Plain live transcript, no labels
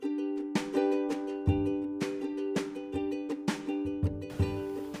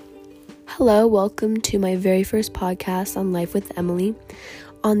Hello, welcome to my very first podcast on Life with Emily.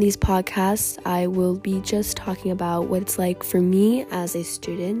 On these podcasts, I will be just talking about what it's like for me as a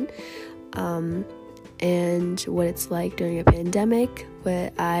student, and what it's like during a pandemic,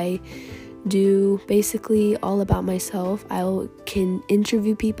 what I do, basically all about myself. I can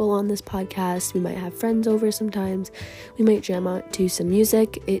interview people on this podcast. We might have friends over sometimes. We might jam out to some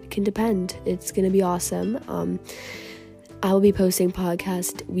music. It can depend. It's going to be awesome. I will be posting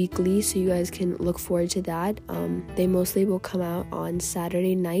podcasts weekly, so you guys can look forward to that. They mostly will come out on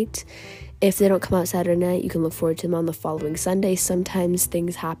Saturday night. If they don't come out Saturday night, you can look forward to them on the following Sunday. Sometimes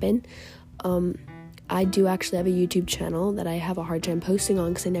things happen. I do actually have a YouTube channel that I have a hard time posting on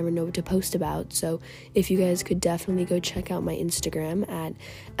because I never know what to post about. So if you guys could definitely go check out my Instagram at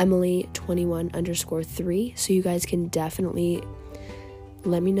Emily21_3, so you guys can definitely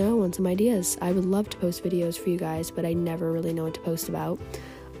let me know on some ideas. I would love to post videos for you guys, but I never really know what to post about.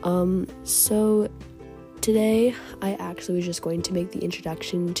 So today I actually was just going to make the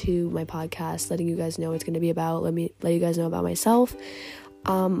introduction to my podcast, letting you guys know what it's going to be about. Let you guys know about myself.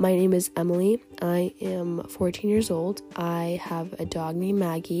 My name is Emily. I am 14 years old. I have a dog named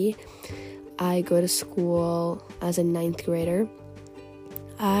Maggie. I go to school as a 9th grader.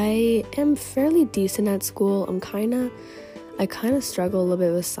 I am fairly decent at school. I kind of struggle a little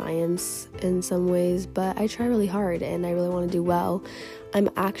bit with science in some ways, but I try really hard and I really want to do well. I'm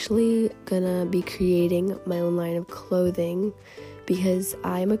actually gonna be creating my own line of clothing because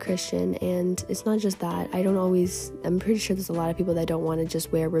I'm a Christian, and it's not just that. I'm pretty sure there's a lot of people that don't want to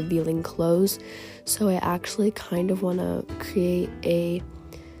just wear revealing clothes, so I actually kind of want to create a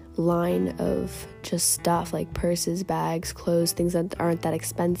line of just stuff like purses, bags, clothes, things that aren't that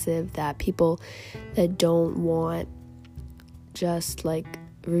expensive, that people that don't want just like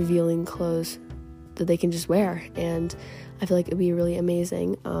revealing clothes that they can just wear, and I feel like it'd be really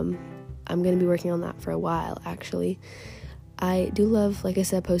amazing. I'm gonna be working on that for a while, actually. I do love, like I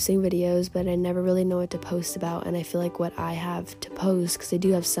said, posting videos, but I never really know what to post about, and I feel like what I have to post, because I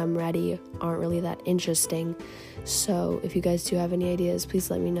do have some ready, aren't really that interesting. So if you guys do have any ideas, please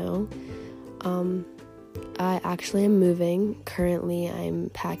let me know. I actually am moving. Currently I'm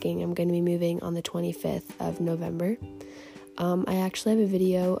packing. I'm going to be moving on the 25th of November. I actually have a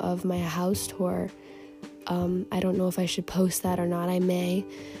video of my house tour. I don't know if I should post that or not. I may.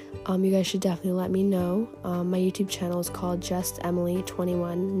 You guys should definitely let me know. My YouTube channel is called Just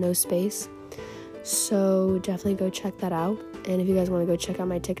Emily21, no space. So definitely go check that out. And if you guys want to go check out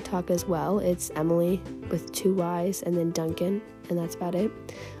my TikTok as well, it's Emily with 2 Y's and then Dunkin', and that's about it.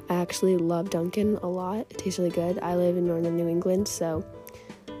 I actually love Dunkin' a lot. It tastes really good. I live in northern New England, so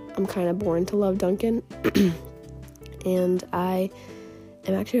I'm kind of born to love Dunkin'. And I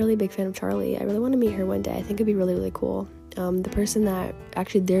am actually a really big fan of Charlie. I really want to meet her one day. I think it'd be really, really cool. The person that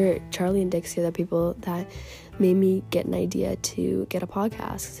actually, Charlie and Dixie are the people that made me get an idea to get a podcast,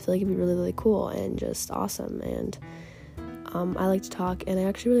 because I feel like it'd be really, really cool and just awesome. And I like to talk, and I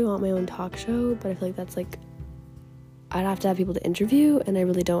actually really want my own talk show, but I feel like that's like, I'd have to have people to interview, and I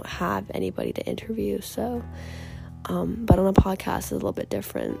really don't have anybody to interview. So but on a podcast it's a little bit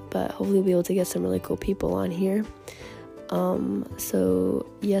different, but hopefully we'll be able to get some really cool people on here. So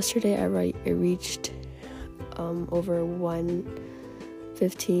yesterday I reached over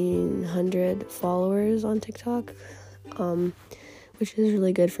 1,500 followers on TikTok, which is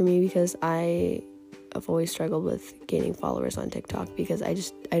really good for me, because I have always struggled with gaining followers on TikTok, because I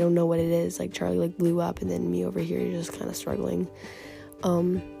don't know what it is. Like, Charlie like blew up, and then me over here just kind of struggling.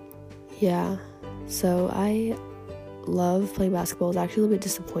 Yeah, so I love playing basketball. I was actually a little bit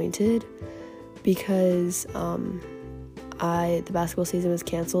disappointed because the basketball season was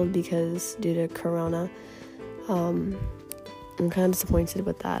canceled because due to Corona. I'm kind of disappointed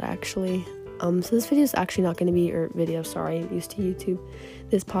with that, actually. So this video is actually not going to be, I'm used to YouTube.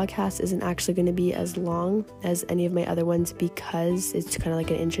 This podcast isn't actually going to be as long as any of my other ones, because it's kind of like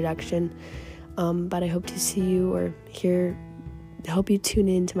an introduction. But I hope to see you or hope you tune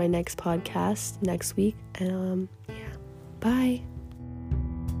in to my next podcast next week. And yeah, bye.